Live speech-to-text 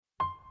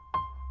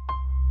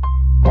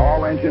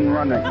Turbo engine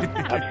running.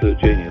 Absolute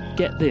genius.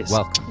 Get this.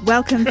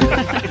 Welcome.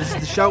 This is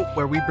the show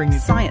where we bring you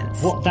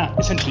Science. What that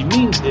essentially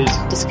means is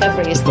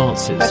discoveries,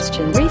 advances,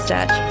 Questions.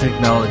 Research.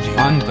 technology.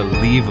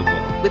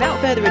 Unbelievable. Without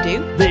further ado,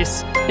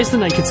 this is The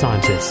Naked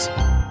Scientists.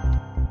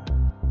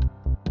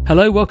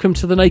 Hello, welcome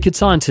to The Naked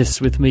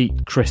Scientists with me,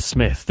 Chris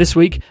Smith. This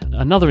week,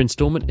 another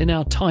instalment in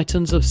our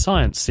Titans of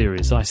Science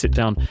series. I sit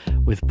down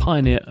with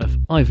pioneer of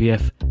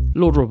IVF,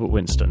 Lord Robert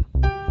Winston.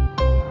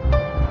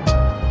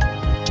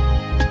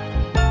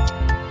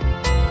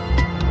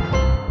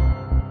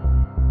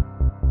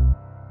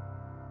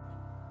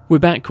 We're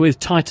back with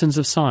Titans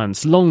of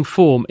Science,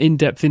 long-form,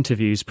 in-depth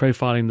interviews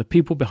profiling the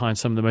people behind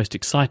some of the most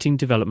exciting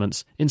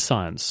developments in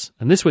science.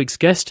 And this week's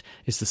guest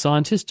is the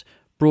scientist,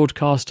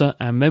 broadcaster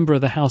and member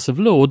of the House of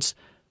Lords,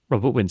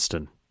 Robert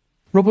Winston.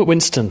 Robert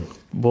Winston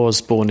was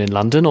born in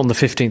London on the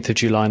 15th of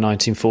July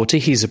 1940.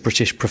 He's a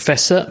British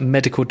professor,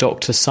 medical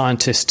doctor,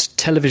 scientist,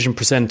 television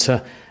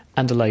presenter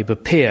and a Labour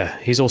peer.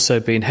 He's also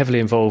been heavily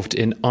involved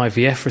in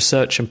IVF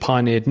research and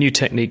pioneered new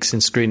techniques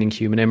in screening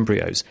human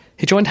embryos.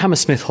 He joined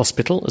Hammersmith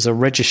Hospital as a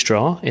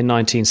registrar in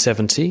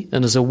 1970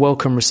 and as a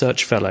Wellcome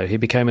Research Fellow. He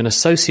became an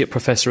associate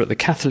professor at the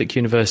Catholic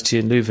University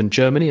in Leuven,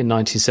 Germany in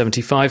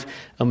 1975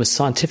 and was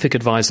scientific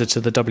advisor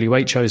to the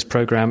WHO's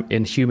programme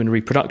in human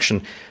reproduction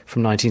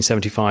from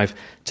 1975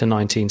 to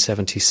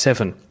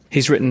 1977.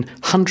 He's written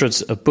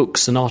hundreds of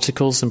books and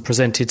articles and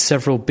presented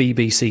several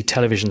BBC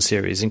television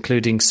series,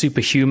 including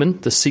Superhuman,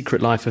 The Secret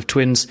Life of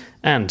Twins,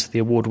 and the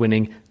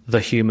award-winning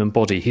The Human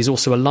Body. He's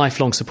also a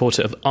lifelong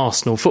supporter of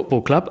Arsenal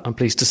Football Club, I'm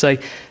pleased to say,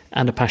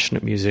 and a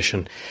passionate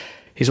musician.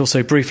 He's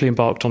also briefly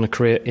embarked on a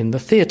career in the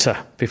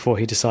theatre before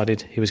he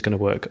decided he was going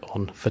to work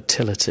on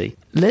fertility.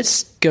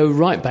 Let's go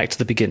right back to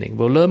the beginning.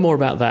 We'll learn more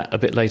about that a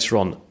bit later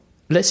on.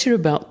 Let's hear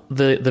about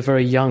the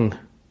very young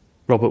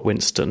Robert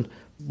Winston.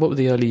 What were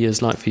the early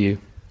years like for you?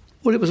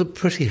 Well, it was a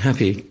pretty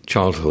happy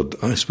childhood,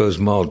 I suppose,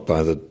 marred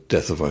by the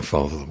death of my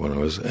father when I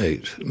was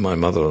 8. My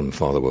mother and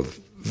father were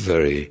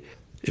very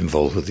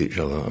involved with each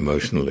other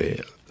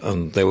emotionally,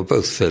 and they were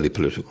both fairly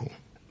political,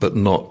 but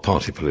not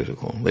party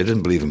political. They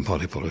didn't believe in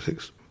party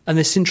politics. And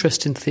this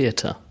interest in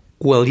theatre?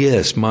 Well,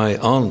 yes, my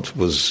aunt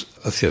was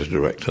a theatre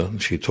director,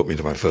 and she took me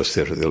to my first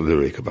theatre at the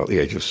Lyric about the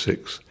age of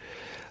 6.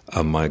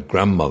 And my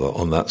grandmother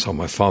on that side,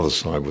 my father's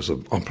side, was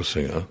an opera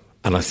singer.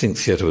 And I think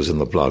theatre was in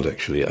the blood,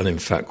 actually. And in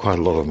fact, quite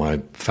a lot of my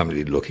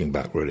family, looking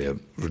back, really are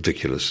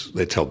ridiculous.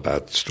 They tell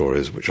bad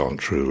stories, which aren't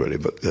true, really,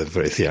 but they're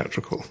very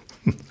theatrical.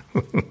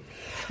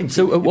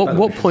 So at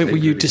what point were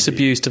you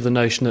disabused of the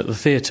notion that the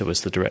theatre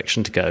was the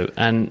direction to go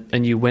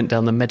and you went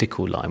down the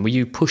medical line? Were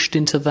you pushed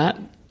into that,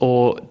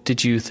 or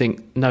did you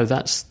think, no,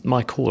 that's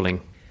my calling?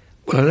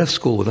 Well, I left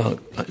school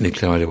without any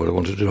clear idea what I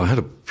wanted to do. I had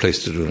a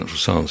place to do natural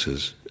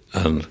sciences,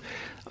 and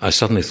I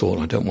suddenly thought,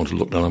 I don't want to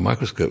look down a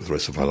microscope for the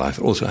rest of my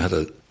life. Also, I had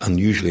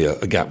unusually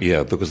a gap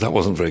year, because that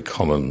wasn't very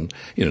common.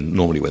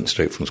 Normally went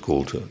straight from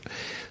school to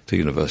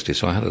university.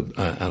 So I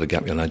had a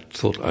gap year, and I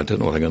thought, I don't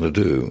know what I'm going to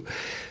do.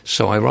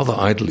 So I rather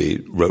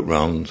idly wrote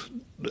round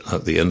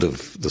at the end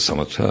of the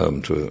summer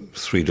term to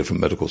 3 different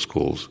medical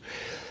schools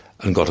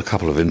and got a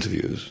couple of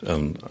interviews.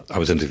 And I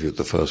was interviewed at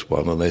the first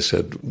one, and they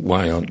said,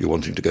 why aren't you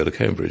wanting to go to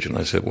Cambridge? And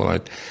I said, well, I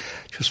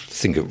just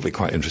think it would be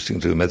quite interesting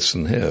to do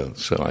medicine here.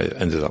 So I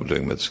ended up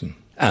doing medicine.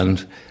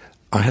 And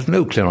I had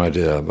no clear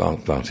idea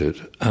about it.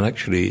 And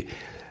actually,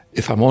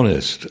 if I'm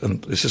honest,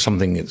 and this is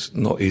something it's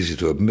not easy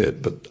to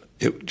admit, but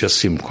it just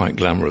seemed quite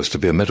glamorous to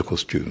be a medical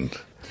student.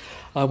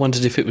 I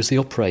wondered if it was the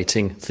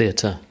operating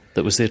theatre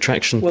that was the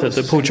attraction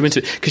that pulled you into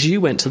it. Because you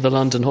went to the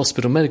London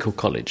Hospital Medical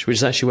College, which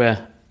is actually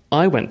where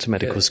I went to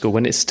medical school.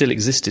 When it still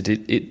existed,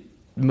 it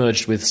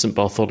merged with St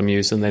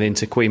Bartholomew's and then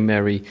into Queen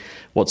Mary,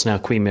 what's now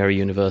Queen Mary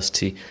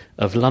University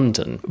of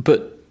London.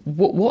 But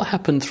what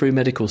happened through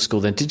medical school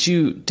then? Did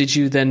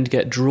you then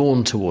get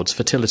drawn towards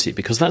fertility?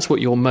 Because that's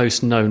what you're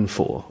most known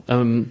for.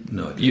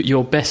 No.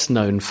 You're best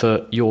known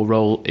for your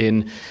role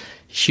in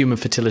human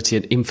fertility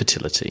and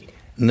infertility.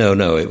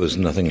 No, it was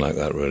nothing like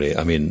that, really.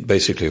 I mean,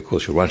 basically, of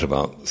course, you're right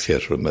about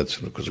theatre and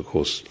medicine, because, of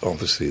course,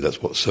 obviously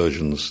that's what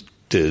surgeons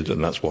did,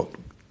 and that's what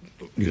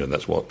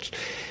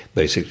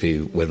basically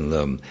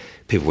when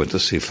people went to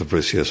see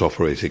Fabricius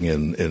operating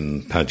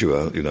in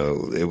Padua,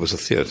 it was a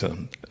theatre,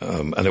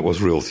 and it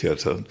was real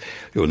theatre.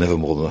 You were never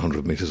more than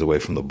 100 metres away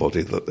from the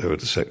body that they were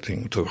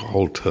dissecting. It took a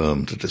whole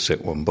term to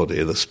dissect one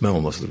body. The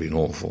smell must have been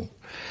awful.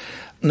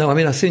 No, I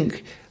mean,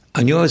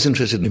 I knew I was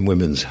interested in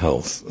women's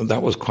health, and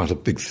that was quite a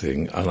big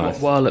thing.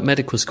 And while at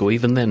medical school,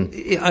 even then?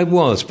 I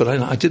was, but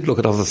I did look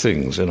at other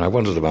things, and I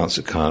wondered about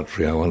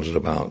psychiatry, I wondered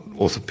about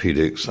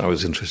orthopaedics, I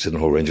was interested in a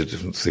whole range of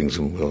different things,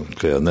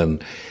 and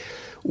then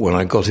when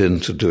I got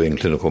into doing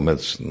clinical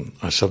medicine,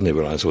 I suddenly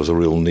realised there was a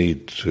real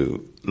need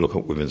to look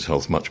at women's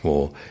health much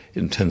more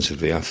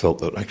intensively. I felt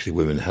that actually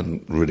women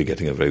hadn't really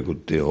getting a very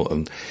good deal,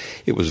 and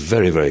it was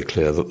very, very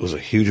clear that there was a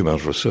huge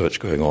amount of research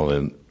going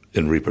on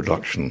in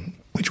reproduction,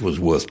 which was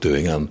worth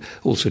doing, and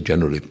also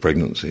generally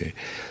pregnancy.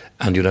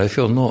 And, if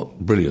you're not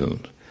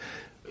brilliant,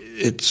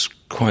 it's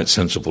quite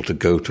sensible to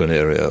go to an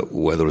area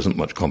where there isn't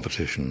much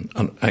competition.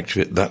 And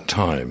actually, at that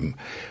time,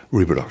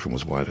 reproduction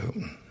was wide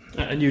open.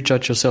 And you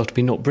judge yourself to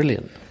be not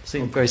brilliant.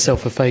 Seem very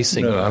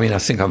self-effacing. No, I mean, I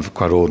think I'm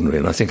quite ordinary,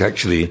 and I think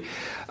actually,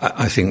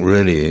 I think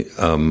really,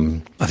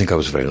 I think I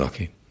was very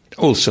lucky.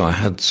 Also, I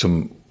had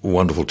some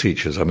wonderful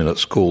teachers. I mean, at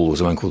school there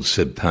was a man called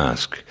Sid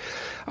Pask.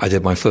 I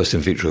did my first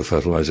in vitro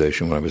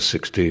fertilization when I was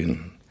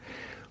 16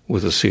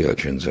 with the sea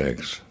urchin's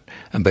eggs.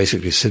 And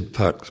basically, Sid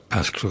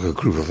Pask took a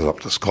group of us up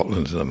to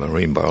Scotland in a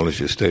marine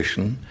biology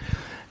station,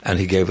 and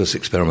he gave us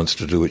experiments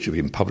to do which had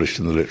been published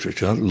in the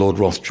literature. Lord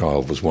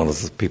Rothschild was one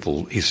of the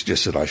people he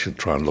suggested I should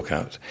try and look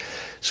at.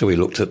 So we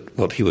looked at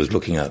what he was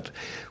looking at,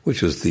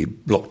 which was the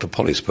block to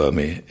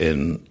polyspermy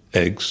in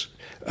eggs,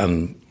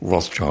 and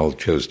Rothschild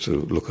chose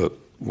to look at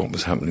what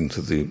was happening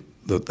to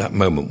that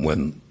moment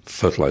when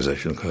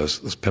fertilization occurs,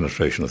 this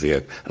penetration of the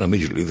egg, and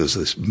immediately there's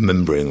this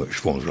membrane which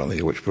forms around the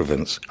egg which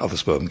prevents other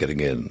sperm getting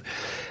in.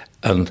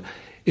 And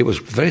it was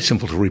very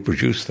simple to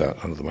reproduce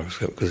that under the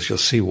microscope because it's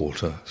just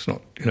seawater. It's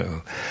not,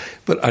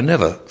 But I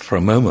never for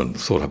a moment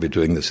thought I'd be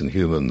doing this in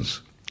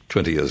humans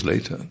 20 years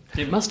later.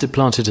 It must have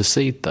planted a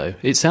seed, though.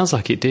 It sounds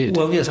like it did.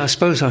 Well, yes, I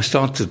suppose I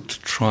started to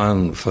try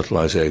and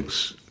fertilize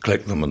eggs,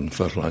 collect them and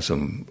fertilize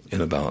them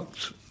in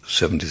about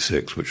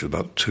 76, which was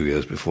about 2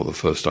 years before the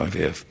first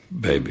IVF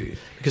baby.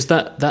 Because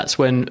that's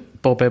when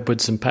Bob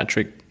Edwards and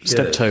Patrick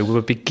Steptoe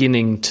were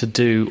beginning to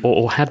do,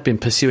 or had been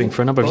pursuing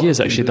for a number of years,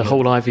 actually, the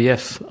whole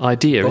IVF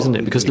idea, isn't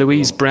it? Because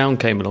Louise Brown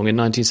came along in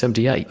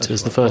 1978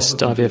 as the first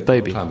IVF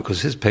baby.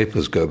 Because his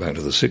papers go back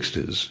to the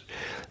 60s.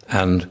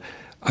 And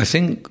I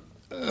think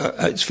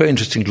it's very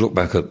interesting to look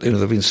back at, there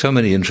have been so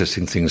many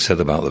interesting things said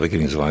about the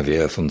beginnings of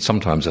IVF, and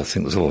sometimes I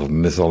think there's a lot of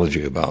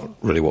mythology about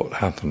really what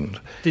happened.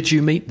 Did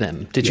you meet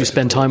them? Did you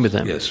spend time with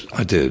them? Yes,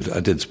 I did.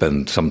 I did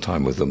spend some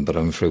time with them, but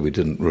I'm afraid we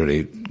didn't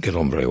really get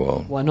on very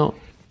well. Why not?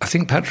 I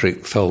think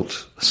Patrick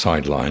felt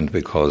sidelined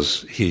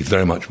because he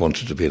very much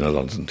wanted to be in a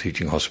London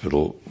teaching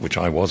hospital, which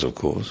I was, of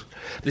course.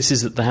 This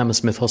is at the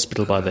Hammersmith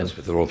Hospital by then?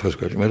 With the Royal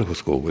Postgraduate Medical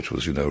School, which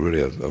was,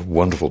 really a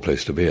wonderful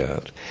place to be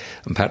at.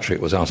 And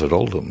Patrick was out at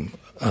Oldham.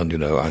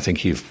 And, I think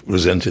he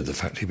resented the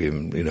fact he'd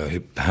been,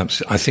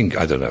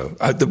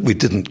 we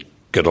didn't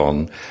get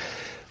on.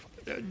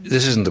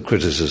 This isn't the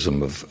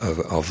criticism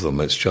of them.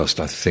 It's just,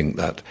 I think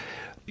that,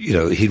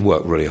 he'd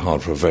worked really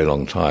hard for a very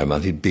long time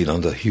and he'd been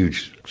under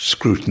huge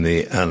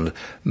scrutiny and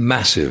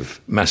massive,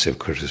 massive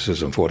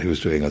criticism for what he was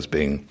doing as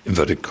being,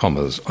 inverted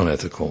commas,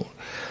 unethical.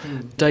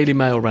 Daily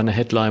Mail ran a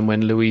headline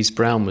when Louise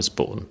Brown was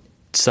born,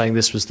 saying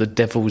this was the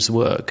devil's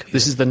work.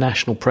 This is the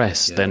national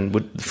press, then.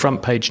 The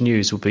front page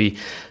news would be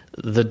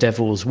the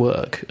devil's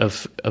work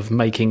of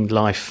making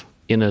life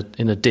in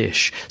a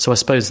dish. So I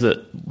suppose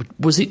that,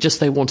 was it just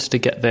they wanted to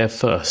get there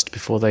first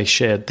before they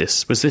shared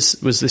this? Was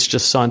this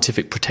just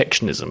scientific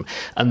protectionism,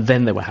 and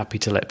then they were happy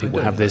to let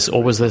people have this,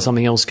 or was there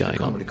something else going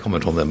on? I can't really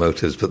comment on their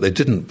motives, but they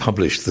didn't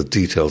publish the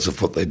details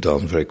of what they'd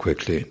done very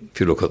quickly. If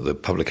you look at the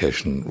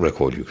publication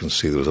record, you can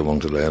see there was a long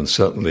delay, and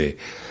certainly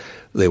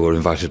they were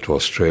invited to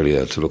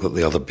Australia to look at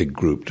the other big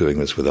group doing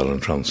this with Alan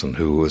Transon,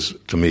 who was,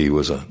 to me,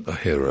 was a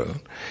hero.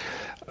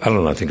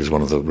 Alan, I think, is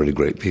one of the really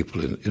great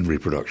people in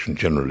reproduction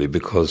generally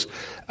because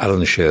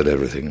Alan shared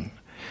everything.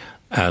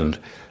 And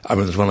I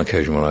mean, there's one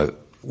occasion when I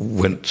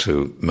went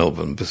to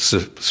Melbourne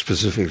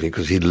specifically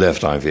because he'd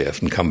left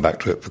IVF and come back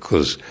to it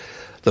because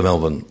the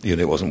Melbourne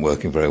unit wasn't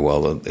working very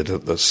well and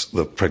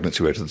the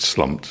pregnancy rate had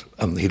slumped,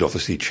 and he'd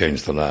obviously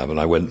changed the lab. And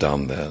I went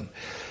down there,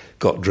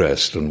 got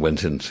dressed and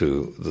went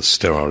into the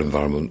sterile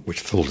environment which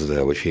filtered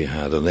air which he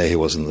had, and there he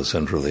was in the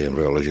centre of the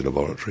embryology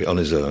laboratory on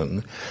his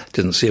own.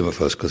 Didn't see him at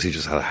first because he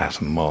just had a hat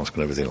and mask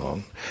and everything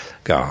on,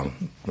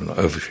 gown and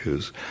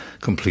overshoes,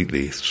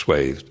 completely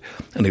swathed,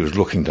 and he was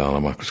looking down a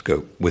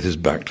microscope with his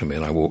back to me,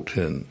 and I walked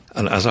in,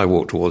 and as I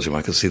walked towards him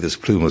I could see this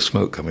plume of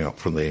smoke coming up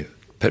from the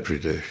Petri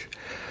dish.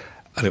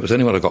 And it was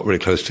only when I got really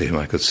close to him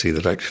I could see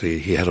that actually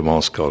he had a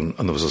mask on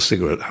and there was a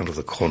cigarette out of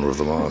the corner of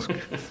the mask.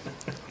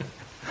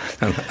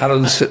 And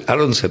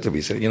Alan said to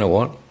me, you know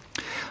what?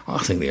 I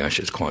think the ash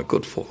is quite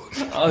good for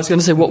them. I was going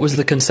to say, what was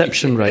the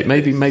conception rate?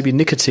 Maybe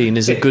nicotine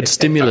is a good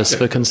stimulus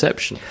for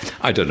conception.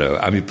 I don't know.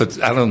 I mean, but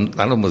Alan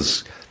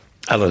is,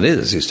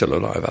 he's still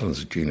alive.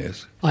 Alan's a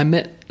genius. I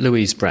met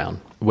Louise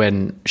Brown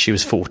when she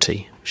was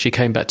 40. She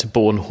came back to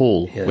Bourne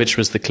Hall, which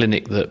was the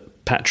clinic that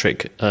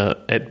Patrick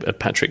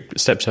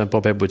Steptoe and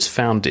Bob Edwards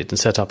founded and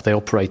set up. They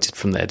operated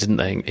from there, didn't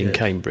they, in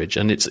Cambridge?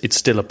 And it's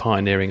still a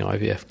pioneering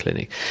IVF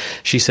clinic.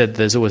 She said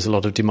there's always a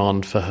lot of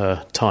demand for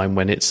her time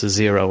when it's a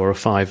 0 or a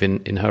 5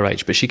 in her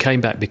age. But she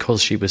came back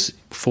because she was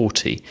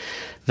 40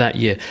 that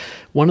year.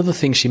 One of the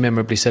things she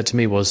memorably said to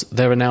me was,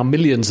 there are now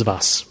millions of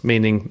us,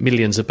 meaning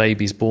millions of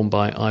babies born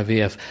by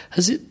IVF.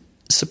 Has it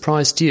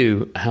surprised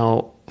you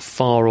how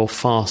far or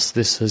fast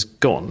this has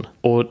gone,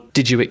 or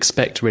did you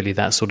expect really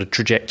that sort of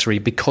trajectory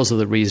because of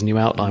the reason you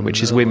outlined,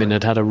 which is women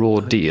had a raw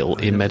deal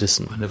in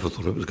medicine? I never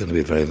thought it was going to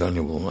be very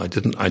valuable. I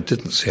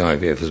didn't see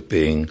IVF as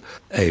being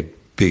a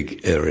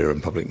big area in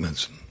public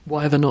medicine.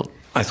 Why ever not?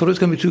 I thought it was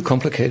going to be too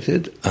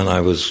complicated, and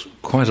I was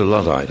quite a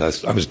Luddite.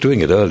 I was doing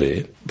it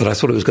early, but I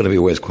thought it was going to be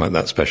always quite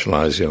that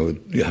specialised.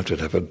 You have to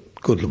have a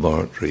good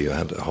laboratory. You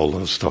had a whole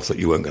lot of stuff that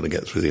you weren't going to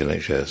get through the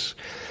NHS.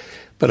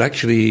 But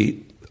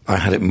actually, I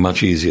had it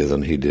much easier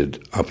than he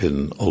did up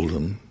in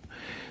Oldham.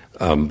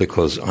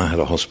 Because I had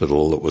a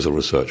hospital that was a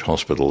research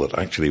hospital that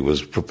actually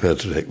was prepared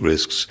to take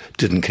risks,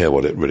 didn't care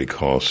what it really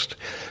cost,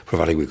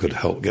 providing we could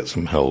get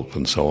some help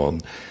and so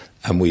on.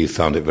 And we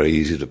found it very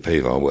easy to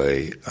pave our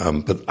way.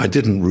 But I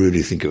didn't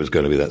really think it was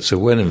going to be that. So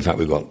when, in fact,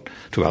 we got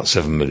to about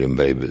 7 million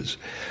babies,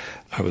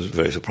 I was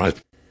very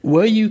surprised.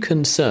 Were you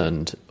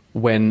concerned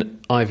when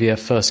IVF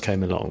first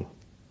came along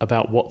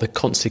about what the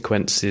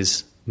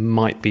consequences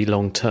might be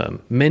long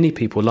term? Many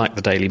people, like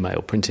the Daily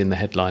Mail, printing the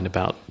headline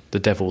about the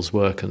devil's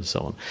work and so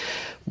on.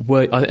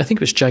 I think it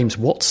was James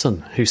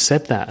Watson who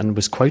said that and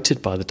was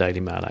quoted by the Daily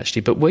Mail,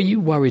 actually. But were you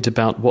worried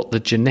about what the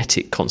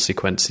genetic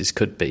consequences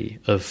could be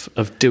of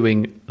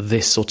doing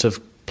this sort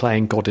of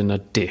playing God in a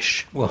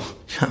dish? Well,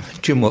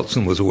 Jim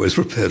Watson was always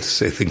prepared to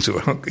say things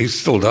about. He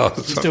still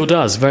does. He still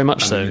does, very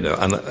much so.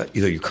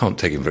 You can't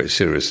take him very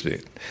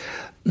seriously.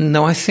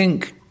 No, I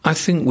think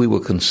we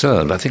were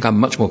concerned. I think I'm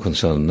much more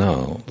concerned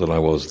now than I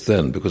was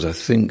then, because I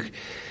think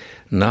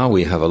now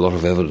we have a lot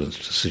of evidence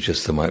to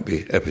suggest there might be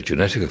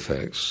epigenetic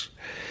effects.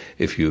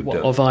 If you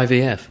of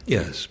IVF?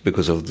 Yes,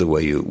 because of the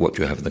way what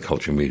you have in the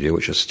culture media,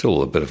 which is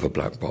still a bit of a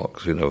black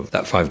box.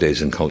 That 5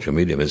 days in culture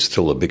medium is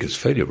still the biggest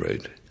failure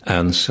rate.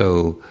 And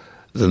so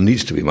there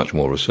needs to be much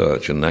more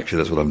research, and actually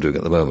that's what I'm doing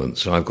at the moment.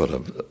 So I've got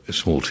a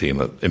small team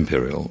at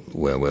Imperial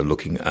where we're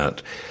looking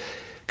at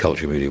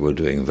culture media. We're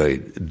doing very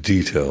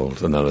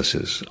detailed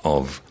analysis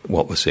of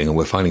what we're seeing, and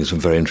we're finding some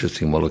very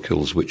interesting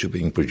molecules which are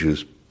being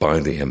produced by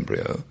the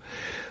embryo,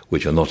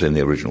 which are not in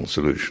the original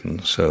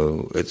solution.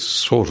 So it's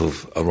sort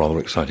of a rather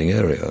exciting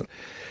area.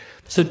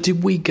 So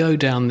did we go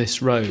down this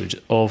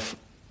road of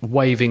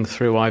waving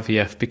through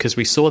IVF because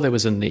we saw there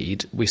was a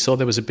need, we saw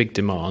there was a big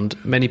demand,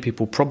 many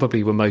people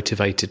probably were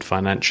motivated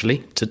financially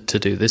to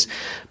do this,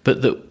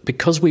 but that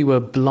because we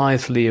were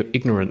blithely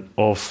ignorant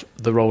of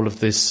the role of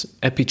this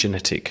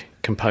epigenetic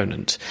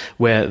component,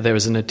 where there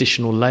is an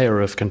additional layer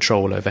of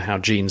control over how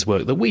genes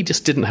work that we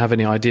just didn't have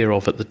any idea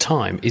of at the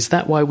time. Is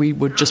that why we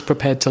were just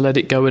prepared to let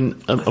it go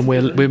and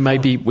we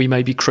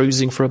may be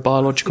cruising for a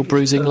biological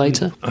bruising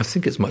later? I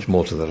think it's much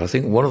more to that. I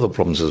think one of the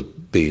problems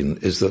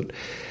is that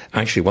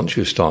actually once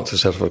you start to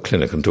set up a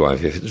clinic and do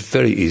IVF, it's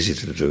very easy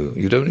to do.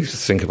 You don't need to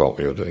think about what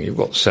you're doing. You've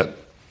got set,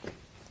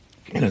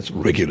 it's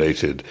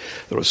regulated.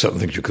 There are certain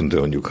things you can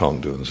do and you can't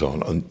do and so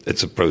on. And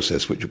it's a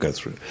process which you go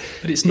through.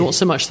 But it's not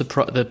so much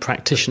the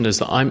practitioners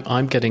that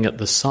I'm getting at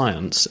the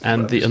science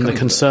and the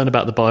concern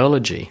about the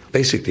biology.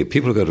 Basically,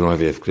 people who go to an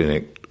IVF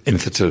clinic,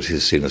 infertility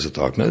is seen as a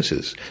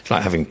diagnosis. It's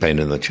like having pain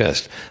in the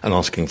chest and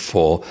asking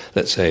for,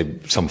 let's say,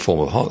 some form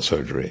of heart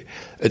surgery.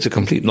 It's a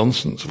complete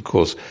nonsense. Of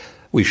course,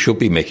 we should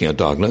be making a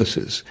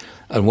diagnosis.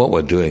 And what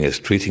we're doing is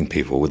treating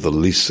people with the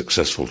least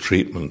successful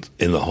treatment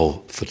in the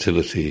whole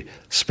fertility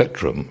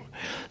spectrum.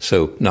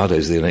 So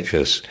nowadays the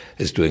NHS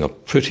is doing a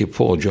pretty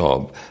poor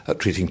job at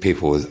treating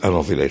people with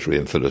anovulatory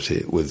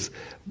infertility, with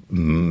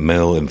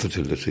male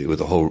infertility,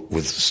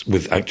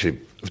 with actually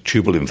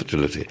tubal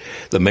infertility.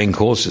 The main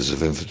causes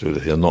of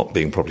infertility are not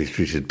being properly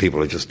treated.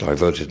 People are just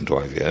diverted into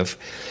IVF,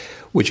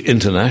 which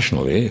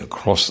internationally,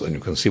 across, and you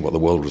can see what the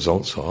world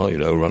results are,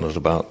 run at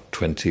about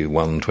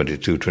 21,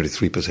 22,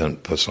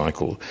 23% per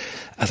cycle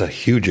at a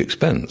huge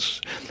expense,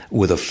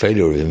 with a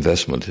failure of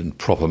investment in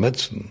proper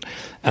medicine.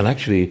 And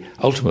actually,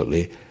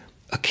 ultimately,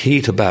 a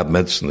key to bad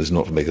medicine is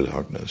not to make a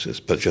diagnosis,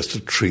 but just to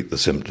treat the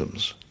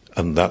symptoms.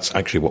 And that's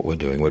actually what we're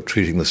doing. We're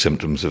treating the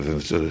symptoms of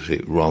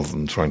infertility rather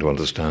than trying to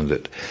understand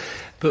it.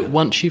 But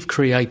once you've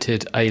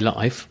created a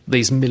life,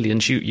 these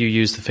millions, you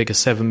use the figure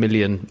 7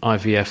 million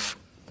IVF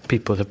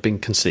people have been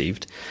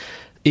conceived,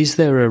 is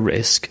there a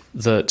risk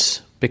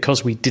that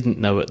because we didn't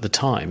know at the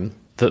time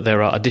that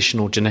there are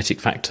additional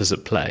genetic factors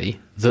at play,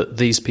 that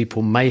these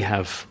people may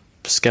have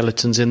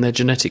skeletons in their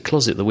genetic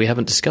closet that we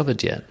haven't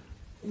discovered yet?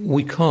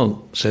 We can't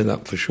say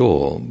that for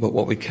sure, but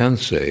what we can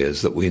say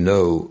is that we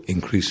know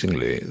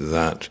increasingly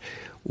that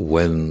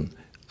when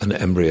an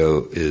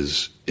embryo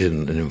is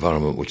in an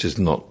environment which is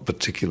not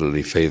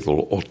particularly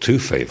favourable or too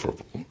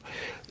favourable,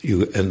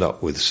 you end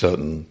up with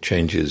certain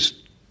changes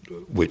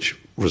which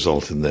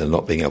result in their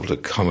not being able to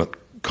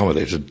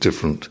accommodate a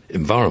different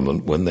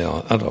environment when they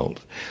are adult.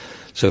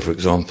 So, for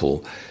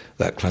example,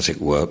 that classic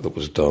work that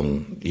was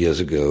done years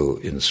ago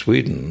in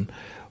Sweden,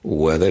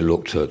 where they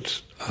looked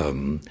at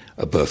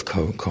a birth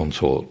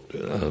consort,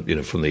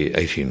 from the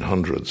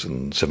 1800s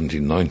and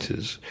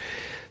 1790s,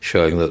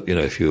 showing that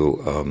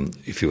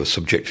if you were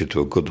subjected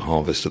to a good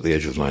harvest at the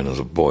age of 9 as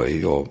a boy,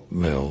 your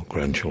male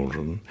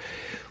grandchildren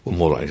were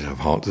more likely to have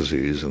heart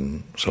disease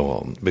and so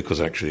on,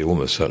 because actually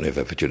almost certainly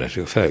have epigenetic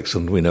effects.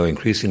 And we know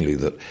increasingly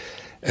that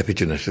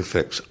epigenetic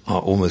effects are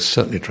almost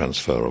certainly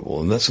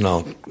transferable. And that's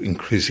now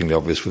increasingly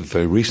obvious with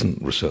very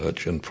recent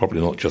research, and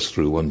probably not just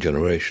through one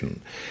generation.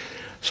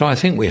 So I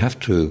think we have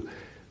to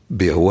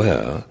be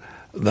aware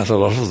that a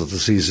lot of the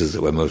diseases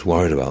that we're most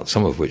worried about,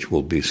 some of which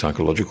will be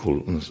psychological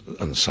and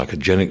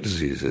psychogenic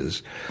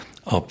diseases,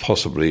 are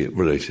possibly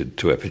related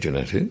to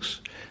epigenetics.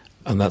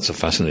 And that's a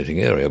fascinating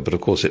area, but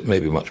of course it may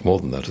be much more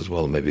than that as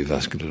well, maybe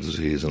vascular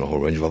disease and a whole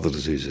range of other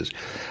diseases.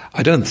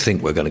 I don't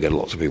think we're going to get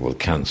lots of people with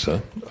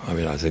cancer. I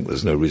mean, I think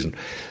there's no reason.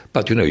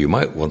 But, you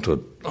might want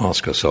to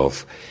ask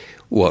yourself,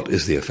 what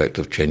is the effect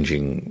of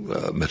changing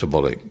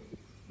metabolic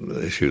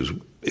issues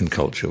in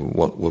culture?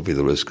 What would be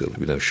the risk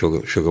of,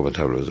 sugar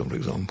metabolism, for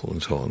example,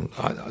 and so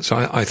on? So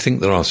I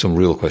think there are some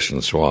real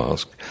questions to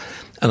ask.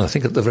 And I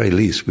think at the very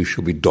least we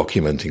should be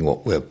documenting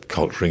what we're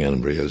culturing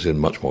embryos in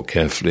much more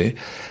carefully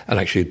and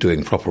actually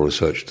doing proper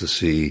research to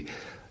see,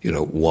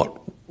 what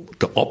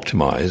to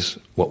optimize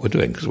what we're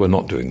doing, because we're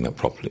not doing that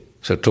properly.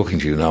 So talking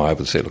to you now, I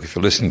would say, look, if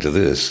you're listening to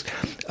this,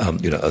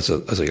 as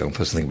a young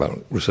person thinking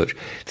about research,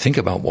 think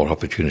about what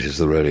opportunities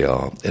there really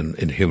are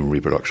in human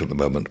reproduction at the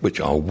moment, which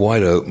are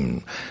wide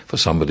open for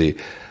somebody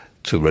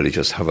to really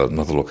just have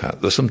another look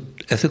at. There's some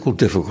ethical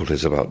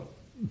difficulties about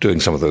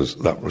doing some of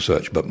that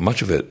research, but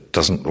much of it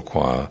doesn't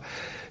require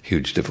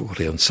huge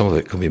difficulty, and some of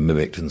it can be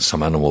mimicked in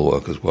some animal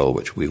work as well,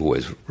 which we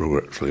always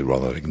regretfully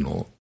rather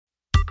ignore.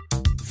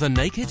 The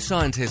Naked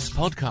Scientists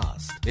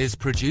podcast is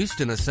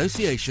produced in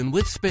association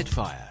with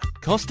Spitfire,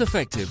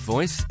 cost-effective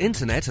voice,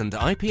 internet and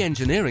IP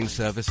engineering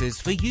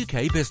services for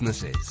UK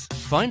businesses.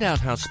 Find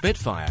out how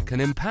Spitfire can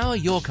empower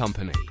your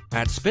company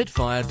at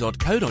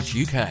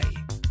spitfire.co.uk.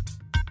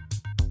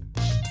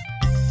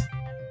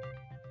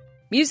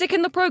 Music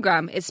in the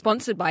programme is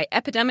sponsored by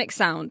Epidemic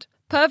Sound,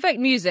 perfect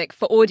music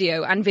for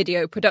audio and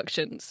video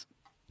productions.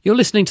 You're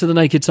listening to The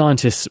Naked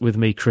Scientists with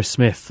me, Chris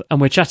Smith, and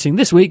we're chatting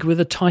this week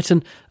with a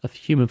titan of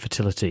human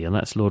fertility, and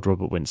that's Lord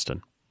Robert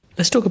Winston.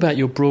 Let's talk about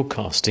your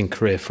broadcasting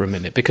career for a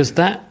minute, because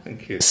that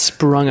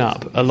sprung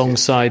up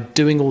alongside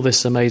doing all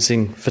this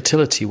amazing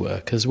fertility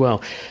work as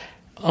well.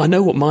 I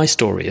know what my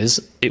story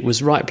is. It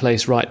was right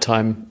place, right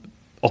time,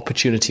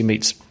 opportunity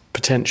meets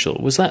potential.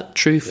 Was that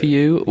true for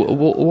you?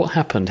 What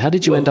happened? How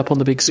did you end up on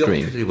the big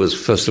screen? It was,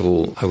 first of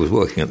all, I was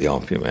working at the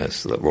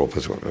RPMS, the Royal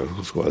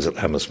Postgraduate School, at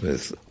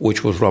Hammersmith,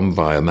 which was run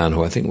by a man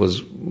who I think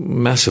was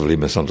massively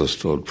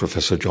misunderstood,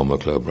 Professor John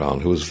McClure Brown,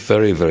 who was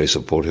very, very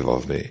supportive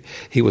of me.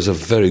 He was a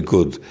very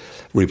good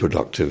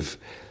reproductive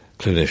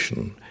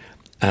clinician.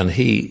 And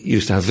he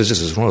used to have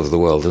visitors from all over the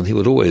world, and he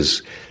would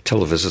always tell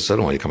the visitors,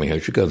 "Oh, why are you coming here?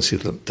 You should go and see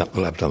the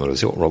lab down there,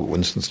 see what Robert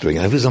Winston's doing."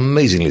 And he was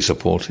amazingly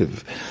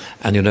supportive.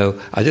 And,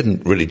 I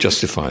didn't really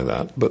justify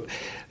that. But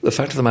the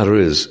fact of the matter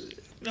is,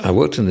 I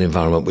worked in an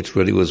environment which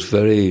really was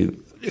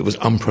it was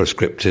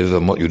unprescriptive,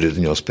 and what you did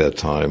in your spare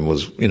time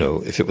was,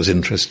 if it was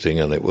interesting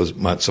and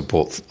might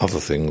support other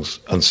things.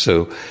 And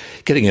so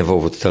getting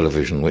involved with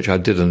television, which I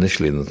did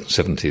initially in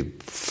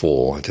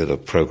 1974, I did a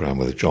program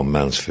with John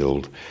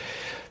Mansfield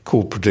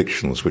called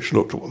Predictions, which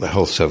looked at what the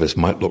health service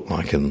might look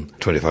like in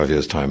 25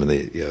 years' time in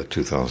the year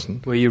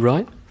 2000. Were you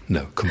right?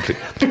 No,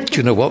 completely. Do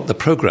you know what? The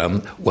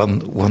programme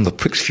won the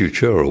Prix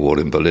Futura Award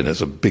in Berlin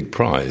as a big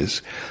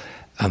prize,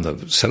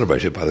 and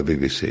celebrated by the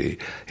BBC.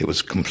 It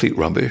was complete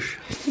rubbish.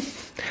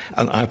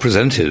 And I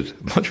presented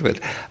much of it,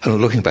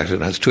 and looking back at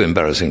it, it's too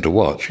embarrassing to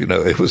watch.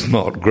 It was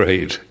not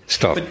great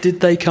stuff. But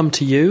did they come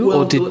to you,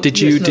 or did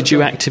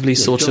you actively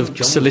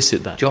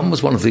solicit that? John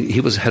was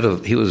he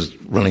was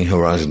running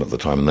Horizon at the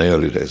time, in the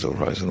early days of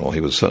Horizon, or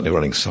he was certainly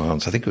running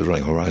Science. I think he was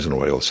running Horizon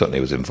already, or certainly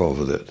was involved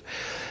with it.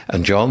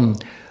 And John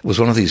was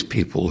one of these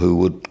people who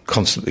would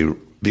constantly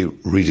be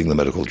reading the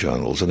medical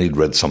journals, and he'd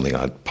read something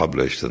I'd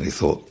published, and he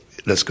thought,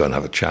 let's go and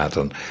have a chat.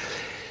 And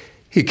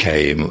he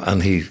came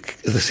and he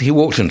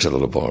walked into the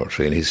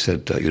laboratory and he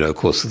said, of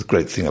course, the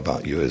great thing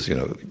about you is,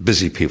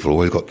 busy people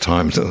always got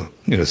time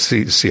to,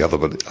 see other.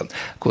 But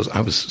of course,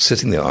 I was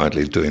sitting there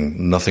idly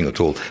doing nothing at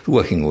all,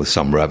 working with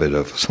some rabbit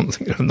or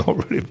something,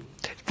 not really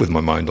with my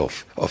mind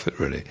off it,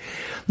 really.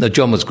 No,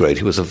 John was great.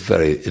 He was a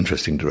very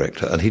interesting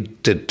director, and he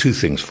did two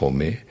things for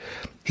me.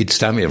 He'd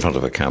stand me in front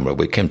of a camera.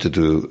 We came to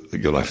do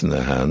Your Life in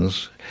Their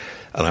Hands,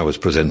 and I was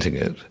presenting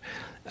it,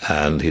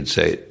 and he'd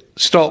say,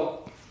 "Stop.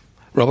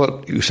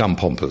 Robert, you sound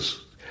pompous."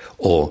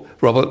 Or,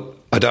 "Robert,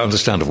 I don't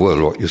understand a word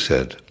of what you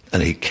said."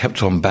 And he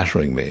kept on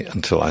battering me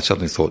until I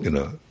suddenly thought, and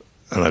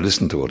I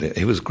listened to what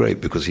he was great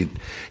because he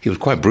was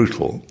quite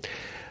brutal.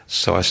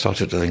 So I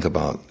started to think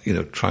about,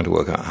 trying to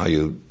work out how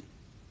you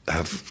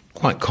have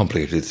quite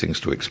complicated things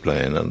to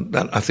explain. And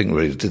that, I think,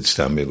 really did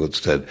stand me in good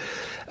stead.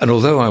 And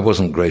although I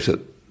wasn't great at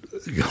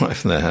Your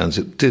Life in Their Hands,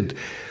 it did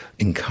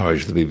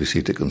encourage the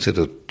BBC to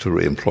consider to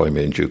re-employ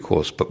me in due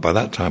course. But by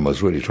that time, I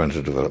was really trying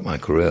to develop my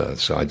career.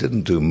 So I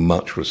didn't do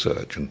much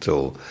research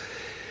until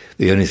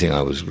the only thing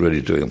I was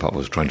really doing apart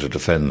was trying to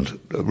defend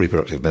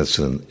reproductive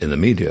medicine in the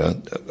media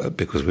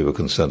because we were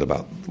concerned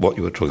about what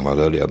you were talking about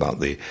earlier, about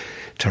the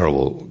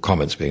terrible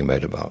comments being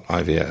made about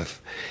IVF.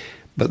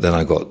 But then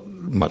I got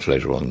much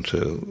later on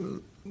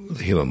to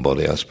the human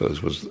body, I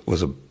suppose, was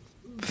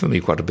for me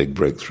quite a big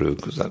breakthrough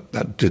because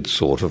that did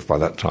sort of, by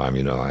that time,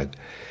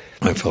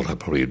 I felt I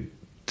probably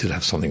did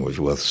have something which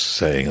was worth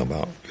saying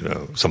about,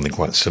 something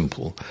quite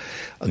simple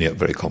and yet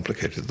very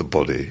complicated, the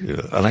body.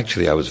 And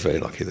actually I was very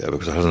lucky there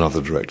because I had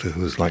another director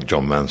who was like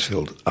John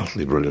Mansfield,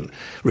 utterly brilliant,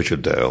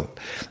 Richard Dale.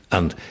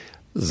 And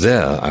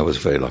there I was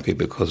very lucky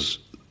because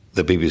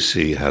the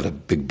BBC had a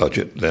big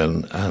budget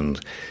then and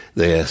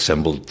They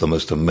assembled the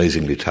most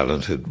amazingly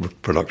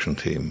talented production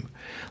team.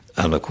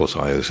 And, of course,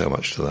 I owe so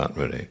much to that,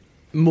 really.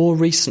 More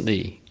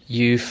recently,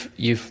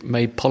 you've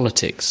made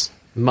politics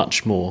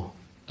much more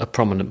a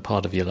prominent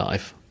part of your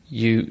life.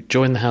 You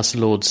joined the House of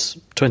Lords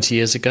 20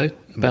 years ago,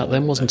 about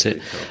then, wasn't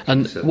it?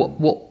 And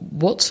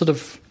what sort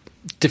of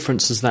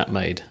difference has that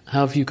made?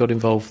 How have you got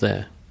involved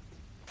there?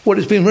 Well,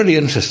 it's been really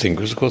interesting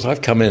because, of course,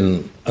 I've come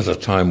in at a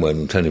time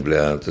when Tony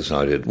Blair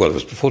decided... Well, it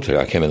was before Tony.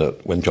 I came in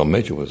when John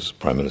Major was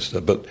Prime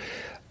Minister. But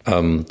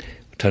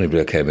Tony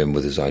Blair came in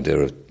with his idea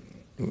of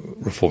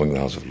reforming the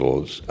House of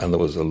Lords, and there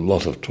was a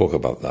lot of talk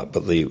about that.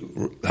 But the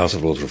House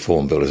of Lords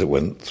reform bill, as it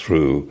went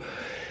through,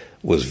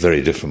 was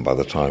very different by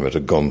the time it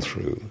had gone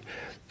through.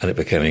 And it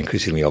became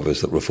increasingly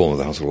obvious that reform of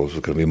the House of Lords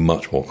was going to be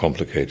much more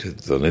complicated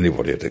than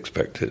anybody had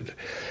expected.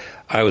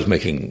 I was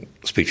making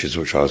speeches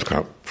which I was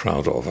quite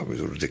proud of. It was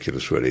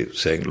ridiculous, really,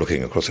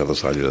 looking across the other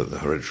side of the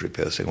hereditary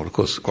peer, saying, well, of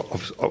course,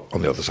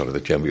 on the other side of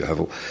the chamber you have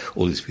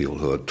all these people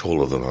who are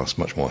taller than us,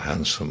 much more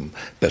handsome,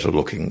 better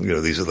looking.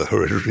 These are the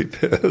hereditary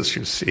peers,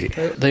 you see.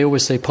 They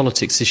always say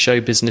politics is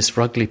show business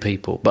for ugly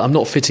people, but I'm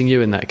not fitting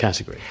you in that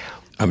category.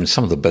 I mean,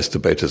 some of the best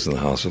debaters in the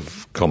House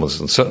of Commons,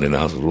 and certainly in the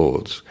House of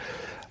Lords,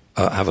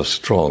 have a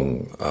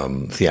strong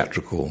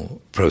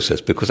theatrical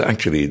process, because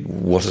actually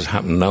what has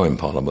happened now in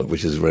Parliament,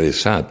 which is very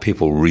sad,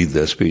 people read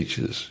their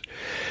speeches.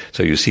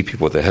 So you see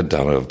people with their head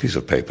down over a piece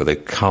of paper. They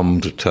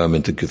come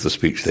determined to give the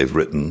speech they've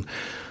written,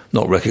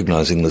 not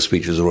recognising the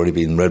speech has already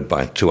been read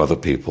by two other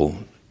people,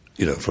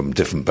 from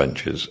different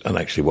benches, and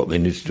actually what they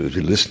need to do is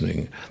be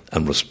listening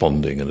and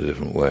responding in a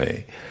different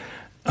way.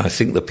 I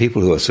think the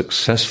people who are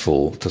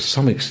successful to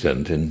some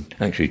extent in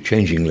actually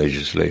changing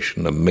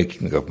legislation and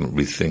making the government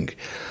rethink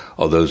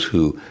are those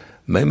who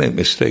may make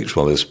mistakes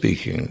while they're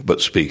speaking, but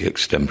speak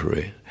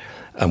extempore.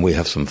 And we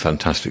have some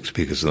fantastic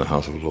speakers in the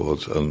House of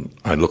Lords, and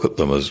I look at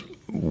them as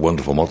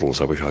wonderful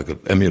models. I wish I could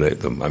emulate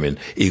them. I mean,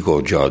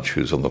 Igor Judge,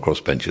 who's on the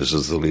crossbenches,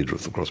 is the leader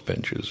of the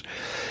crossbenches.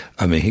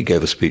 I mean, he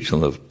gave a speech on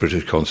the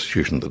British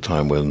Constitution at the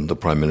time when the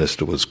Prime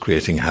Minister was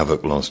creating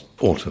havoc last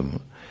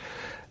autumn.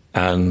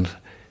 And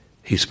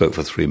he spoke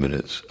for 3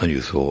 minutes, and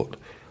you thought,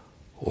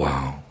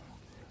 wow.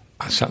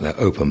 I sat there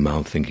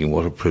open-mouthed thinking,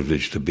 what a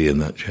privilege to be in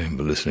that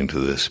chamber listening to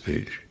this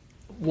speech.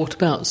 What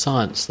about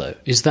science, though?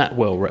 Is that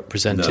well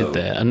represented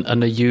there?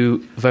 And are you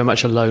very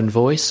much a lone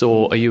voice,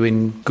 or are you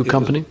in good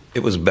company?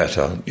 It was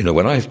better.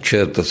 When I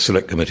chaired the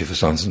Select Committee for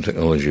Science and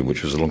Technology,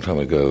 which was a long time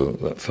ago,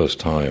 that first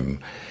time,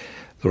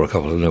 there were a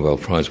couple of Nobel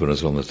Prize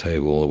winners on the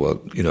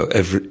table.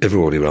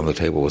 Everybody around the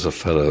table was a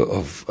fellow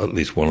of at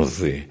least one of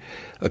the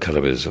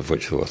academies, of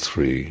which there were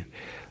 3.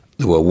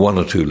 There were 1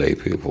 or 2 lay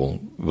people,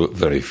 but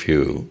very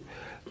few.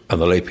 And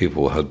the lay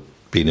people had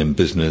been in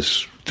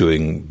business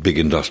doing big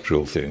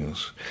industrial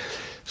things.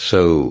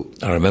 So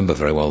I remember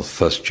very well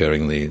first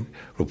chairing the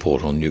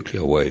report on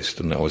nuclear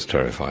waste, and I was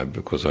terrified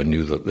because I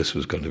knew that this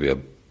was going to be a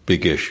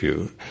big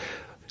issue.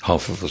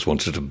 Half of us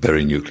wanted to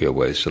bury nuclear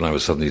waste, and I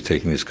was suddenly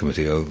taking this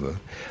committee over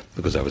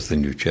because I was the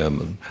new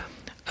chairman.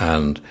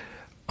 And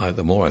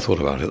the more I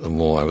thought about it, the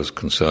more I was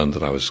concerned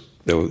that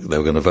they were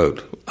going to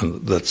vote.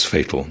 And that's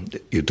fatal.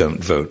 You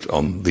don't vote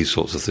on these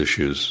sorts of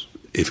issues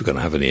if you're going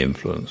to have any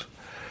influence.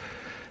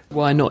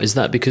 Why not? Is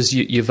that because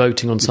you're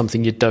voting on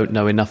something you don't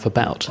know enough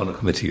about? On a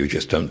committee, you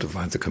just don't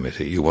divide the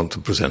committee. You want to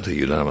present a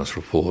unanimous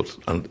report,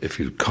 and if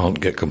you can't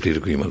get complete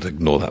agreement,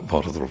 ignore that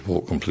part of the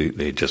report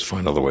completely. Just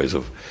find other ways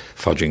of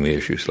fudging the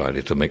issue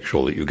slightly to make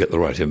sure that you get the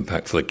right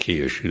impact for the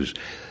key issues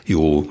you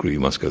all agree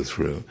must go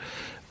through.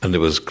 And it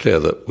was clear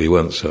that we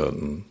weren't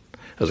certain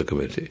as a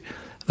committee.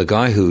 The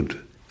guy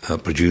who'd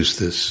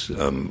produced this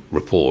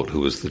report,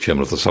 who was the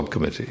chairman of the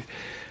subcommittee,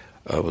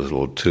 was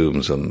Lord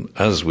Tombs, and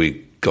as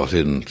we got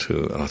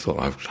into, and I thought,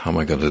 how am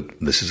I going to,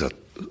 this is a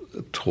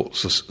taut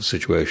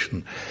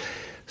situation.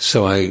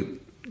 So I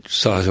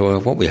said, well,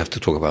 what we have to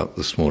talk about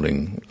this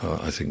morning,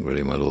 I think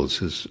really, my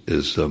lords,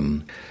 is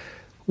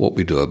what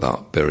we do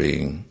about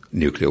burying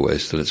nuclear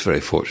waste. And it's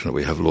very fortunate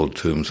we have Lord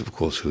Tombs, of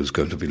course, who's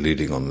going to be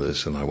leading on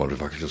this, and I wonder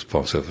if I could just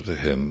pass over to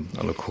him.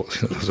 And of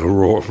course, there was a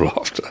roar of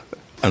laughter.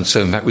 And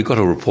so, in fact, we got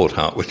a report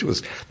out,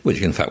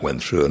 which in fact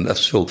went through, and that's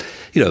still,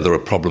 there are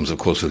problems, of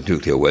course, with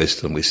nuclear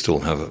waste, and we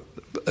still have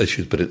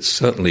issues, but it's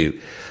certainly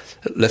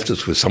left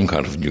us with some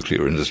kind of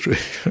nuclear industry.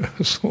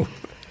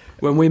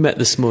 When we met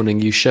this morning,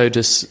 you showed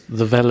us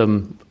the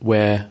vellum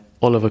where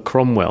Oliver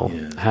Cromwell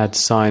had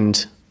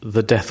signed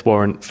the death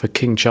warrant for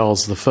King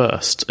Charles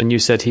I, and you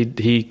said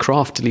he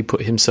craftily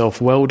put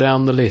himself well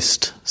down the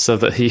list so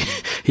that he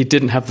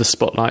didn't have the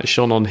spotlight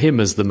shone on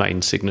him as the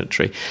main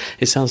signatory.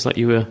 It sounds like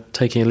you were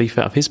taking a leaf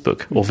out of his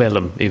book, or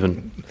vellum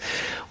even.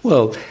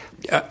 Well,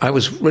 I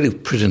was really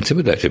pretty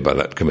intimidated by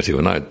that committee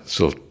when I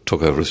sort of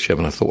took over as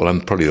chairman. I thought, well, I'm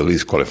probably the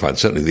least qualified,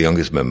 certainly the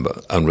youngest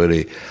member, and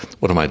really,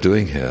 what am I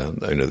doing here?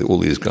 All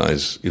these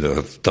guys,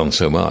 have done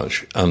so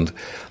much, and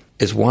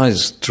it's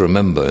wise to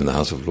remember in the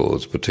House of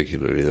Lords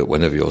particularly that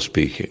whenever you're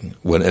speaking,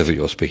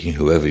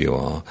 whoever you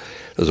are,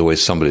 there's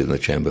always somebody in the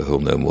chamber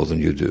who'll know more than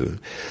you do.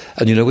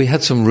 And, we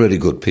had some really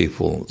good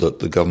people that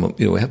the government,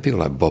 we had people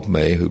like Bob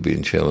May, who'd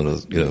been chairman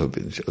of, who'd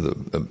been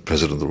the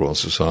president of the Royal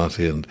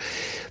Society, and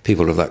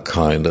people of that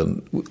kind.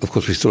 And, of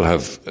course, we still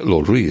have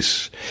Lord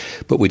Rees,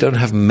 but we don't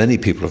have many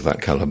people of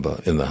that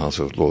calibre in the House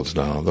of Lords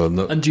now.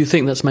 And do you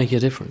think that's making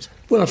a difference?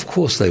 Well, of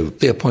course,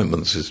 the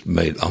appointments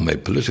are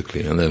made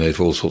politically, and they're made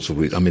for all sorts of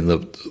reasons. I mean,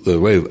 the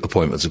way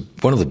appointments,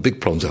 one of the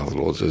big problems out of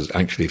the Lords is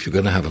actually if you're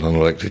going to have an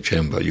unelected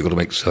chamber, you've got to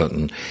make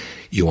certain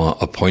you are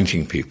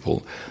appointing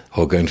people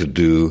who are going to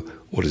do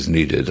what is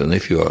needed. And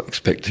if you are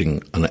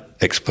expecting an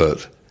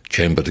expert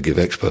chamber to give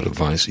expert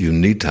advice, you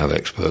need to have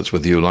experts,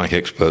 whether you like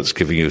experts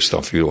giving you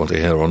stuff you want to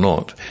hear or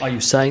not. Are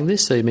you saying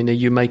this? I mean, are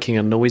you making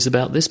a noise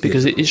about this?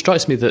 Because it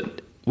strikes me that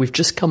we've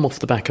just come off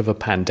the back of a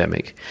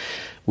pandemic.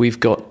 We've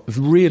got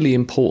really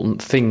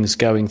important things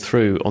going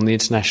through on the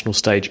international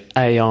stage,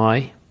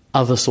 AI,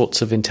 other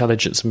sorts of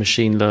intelligence and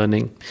machine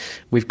learning.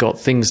 We've got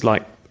things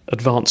like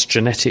advanced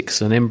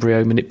genetics and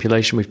embryo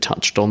manipulation. We've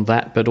touched on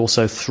that, but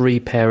also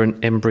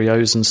 3-parent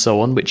embryos and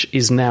so on, which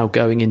is now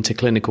going into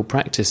clinical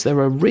practice. There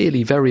are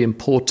really very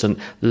important,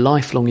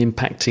 lifelong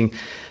impacting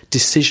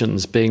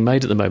decisions being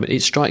made at the moment.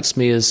 It strikes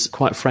me as,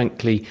 quite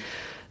frankly,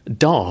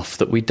 daft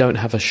that we don't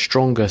have a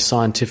stronger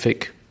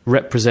scientific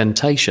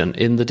representation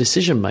in the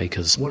decision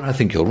makers. Well, I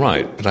think you're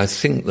right, but I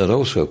think that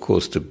also, of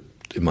course,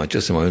 in my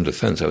own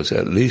defence, I would say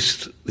at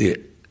least the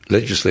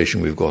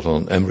legislation we've got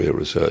on embryo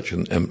research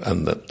and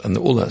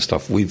all that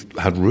stuff, we've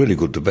had really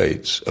good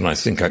debates, and I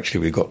think actually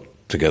we got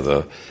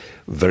together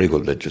very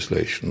good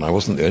legislation. I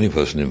wasn't the only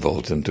person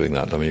involved in doing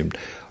that. I mean,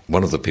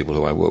 one of the people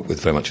who I work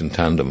with very much in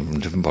tandem from a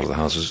different part of the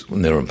House is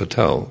Niran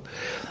Patel,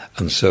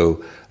 and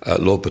so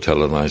Lord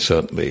Patel and I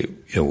certainly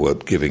were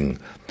giving.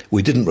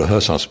 We didn't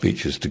rehearse our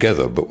speeches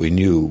together, but we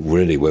knew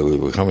really where we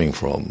were coming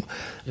from.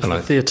 Is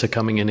the theatre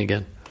coming in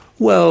again?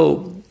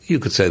 Well, you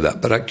could say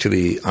that, but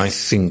actually I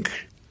think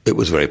it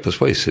was very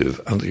persuasive.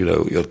 And,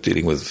 you're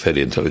dealing with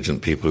fairly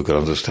intelligent people who can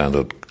understand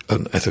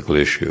an ethical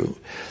issue.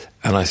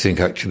 And I think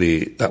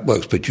actually that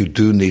works, but you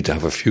do need to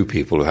have a few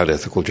people who had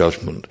ethical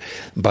judgment.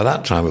 By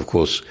that time, of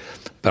course,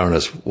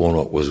 Baroness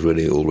Warnock was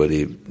really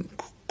already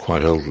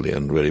quite elderly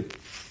and really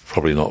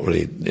probably not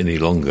really any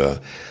longer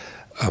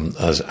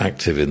as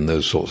active in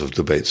those sorts of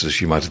debates as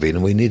she might have been,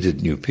 and we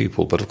needed new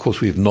people. But of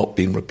course we've not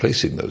been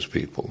replacing those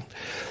people.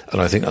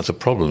 And I think that's a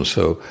problem.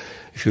 So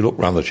if you look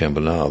around the chamber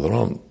now, there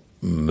aren't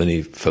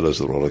many fellows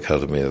of the Royal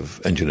Academy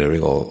of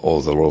Engineering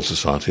or the Royal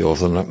Society or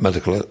the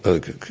Medical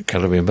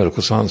Academy of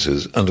Medical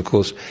Sciences. And of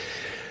course,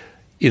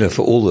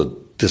 for all the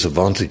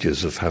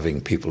disadvantages of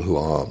having people who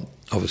are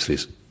obviously,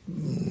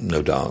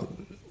 no doubt,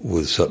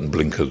 with certain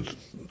blinkered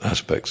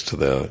aspects to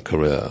their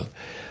career,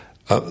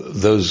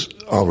 those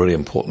are really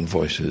important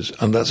voices.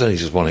 And that's only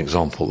just one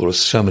example. There are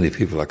so many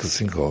people I could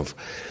think of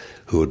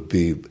who would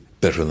be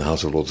better in the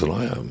House of Lords than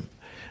I am.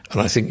 And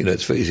I think,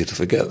 it's very easy to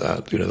forget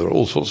that. There are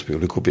all sorts of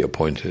people who could be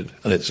appointed,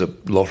 and it's a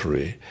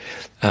lottery.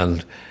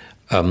 And,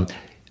 to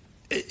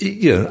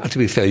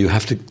be fair, you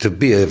have to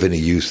be of any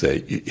use there,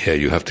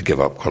 you have to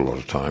give up quite a lot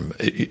of time.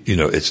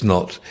 It's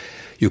not,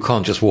 you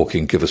can't just walk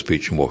in, give a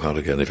speech and walk out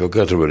again. If you're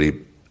going to really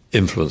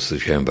influence the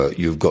chamber,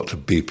 you've got to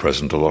be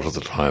present a lot of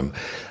the time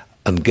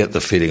and get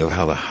the feeling of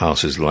how the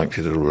House is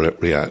likely to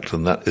react.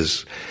 And that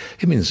is,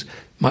 it means,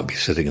 might be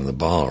sitting in the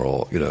bar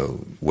or,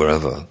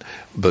 wherever,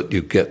 but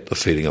you get the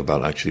feeling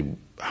about actually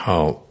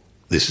how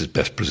this is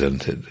best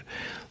presented.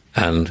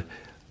 And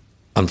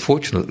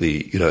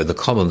unfortunately, in the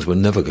Commons, we're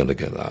never going to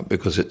get that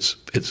because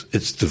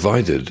it's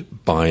divided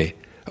by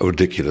a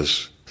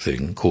ridiculous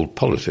thing called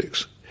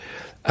politics.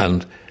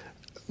 And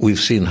we've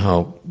seen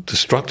how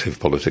destructive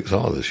politics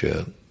are this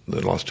year,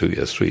 the last 2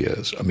 years, 3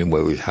 years. I mean,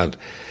 where we've had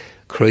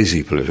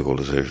crazy political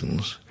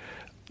decisions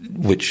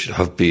which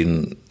have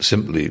been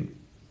simply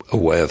a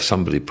way of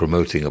somebody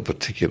promoting a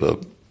particular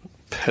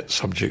pet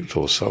subject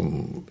or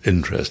some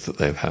interest that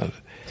they've had.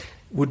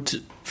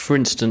 Would, for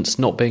instance,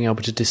 not being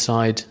able to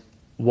decide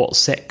what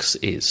sex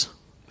is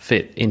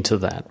fit into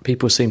that?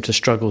 People seem to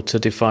struggle to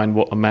define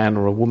what a man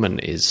or a woman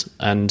is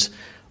and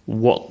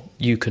what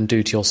you can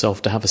do to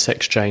yourself to have a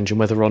sex change and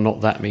whether or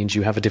not that means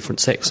you have a different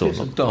sex or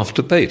not. It's a daft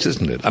debate,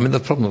 isn't it? I mean, the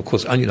problem, of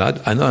course, and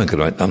I know I'm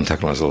going to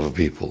antagonize a lot of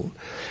people,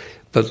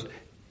 but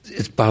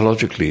it's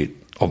biologically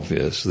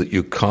obvious that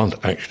you can't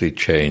actually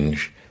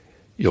change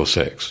your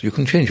sex. You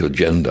can change your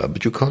gender,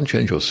 but you can't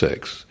change your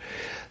sex.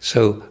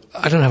 So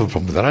I don't have a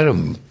problem with that. I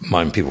don't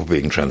mind people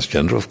being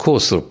transgender. Of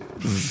course, there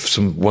are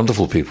some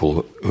wonderful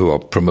people who are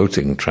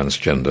promoting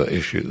transgender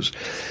issues,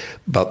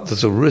 but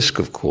there's a risk,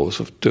 of course,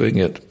 of doing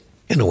it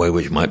in a way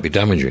which might be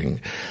damaging.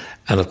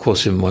 And of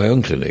course, in my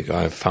own clinic,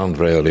 I found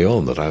very early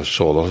on that I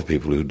saw a lot of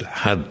people who'd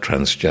had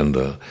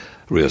transgender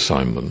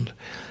reassignment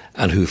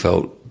and who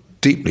felt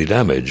deeply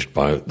damaged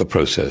by the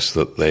process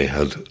that they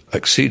had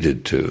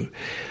acceded to,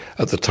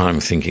 at the time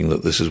thinking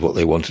that this is what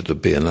they wanted to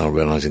be, and now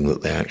realizing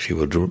that they actually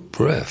were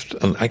bereft,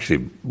 and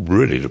actually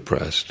really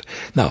depressed.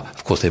 Now,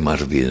 of course, they might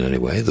have been in any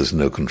way. There's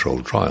no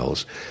controlled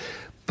trials.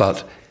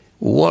 But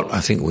what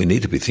I think we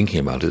need to be thinking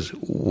about is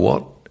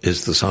what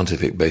is the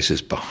scientific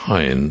basis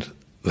behind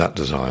that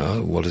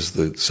desire? What is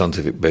the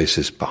scientific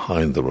basis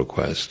behind the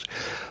request?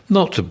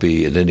 Not to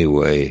be in any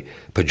way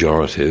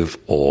pejorative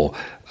or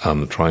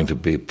trying to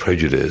be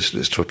prejudiced.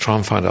 It's to try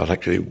and find out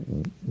actually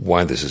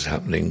why this is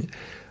happening,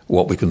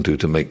 what we can do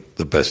to make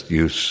the best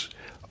use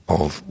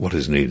of what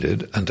is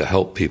needed and to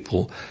help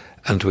people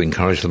and to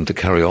encourage them to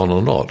carry on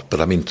or not. But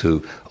I mean,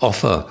 to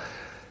offer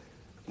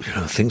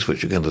things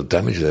which are going to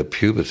damage their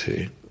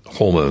puberty,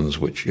 hormones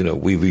which,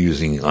 we were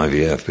using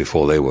IVF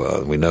before they were,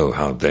 and we know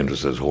how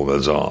dangerous those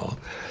hormones are,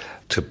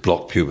 to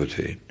block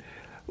puberty,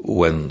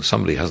 when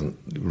somebody hasn't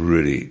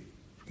really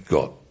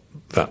got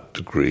that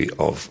degree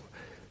of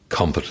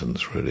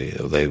competence, really.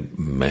 They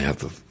may have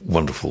the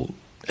wonderful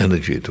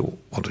energy to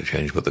want to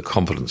change, but the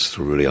competence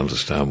to really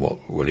understand what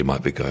really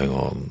might be going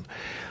on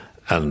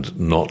and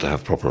not to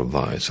have proper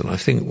advice. And I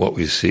think what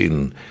we've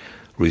seen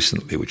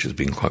recently, which has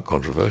been quite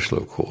controversial,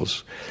 of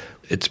course,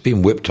 it's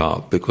been whipped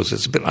up because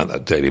it's a bit like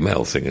that Daily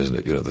Mail thing, isn't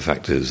it? The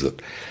fact is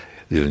that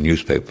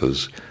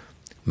newspapers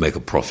make a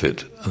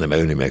profit, and they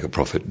may only make a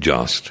profit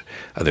just,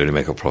 and they only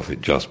make a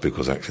profit just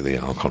because actually they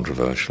are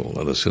controversial.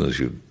 And as soon as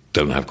you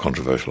don't have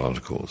controversial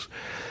articles,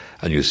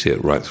 and you see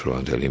it right through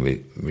our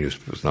daily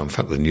newspapers. Now, in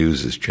fact, the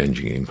news is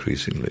changing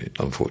increasingly,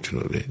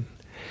 unfortunately.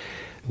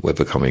 We're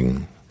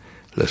becoming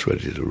less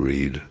ready to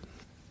read.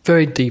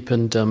 Very deep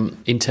and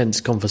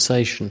intense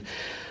conversation.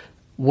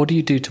 What do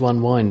you do to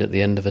unwind at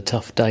the end of a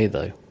tough day,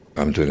 though?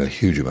 I'm doing a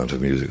huge amount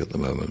of music at the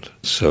moment.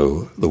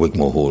 So the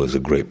Wigmore Hall is a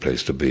great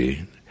place to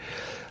be.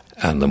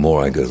 And the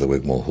more I go to the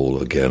Wigmore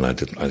Hall, again, I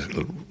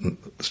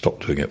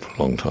stopped doing it for a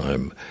long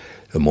time,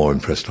 the more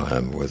impressed I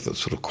am with the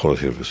sort of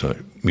quality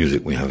of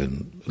music we have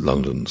in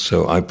London.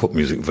 So I put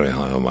music very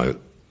high on my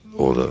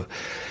order.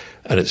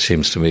 And it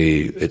seems to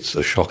me it's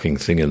a shocking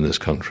thing in this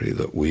country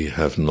that we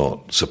have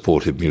not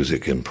supported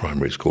music in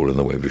primary school in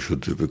the way we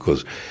should do,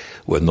 because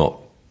we're not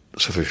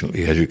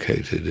sufficiently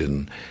educated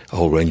in a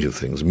whole range of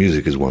things.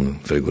 Music is one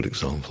very good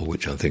example,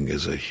 which I think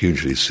is a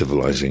hugely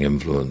civilizing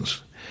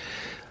influence.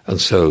 And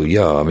so,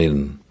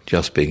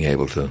 just being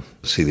able to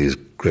see these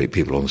great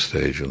people on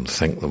stage and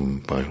thank them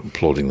by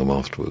applauding them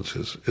afterwards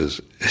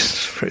is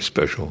very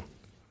special.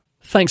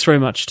 Thanks very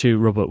much to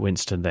Robert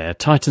Winston there.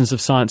 Titans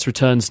of Science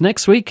returns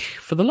next week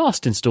for the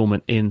last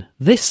instalment in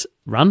this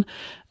run,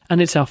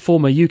 and it's our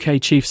former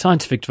UK Chief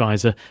Scientific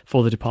Advisor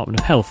for the Department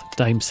of Health,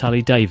 Dame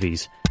Sally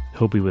Davies,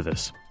 who'll be with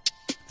us.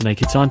 The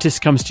Naked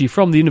Scientist comes to you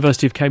from the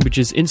University of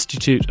Cambridge's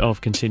Institute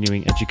of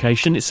Continuing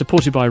Education. It's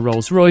supported by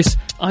Rolls-Royce.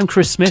 I'm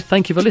Chris Smith.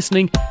 Thank you for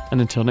listening, and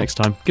until next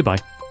time, goodbye.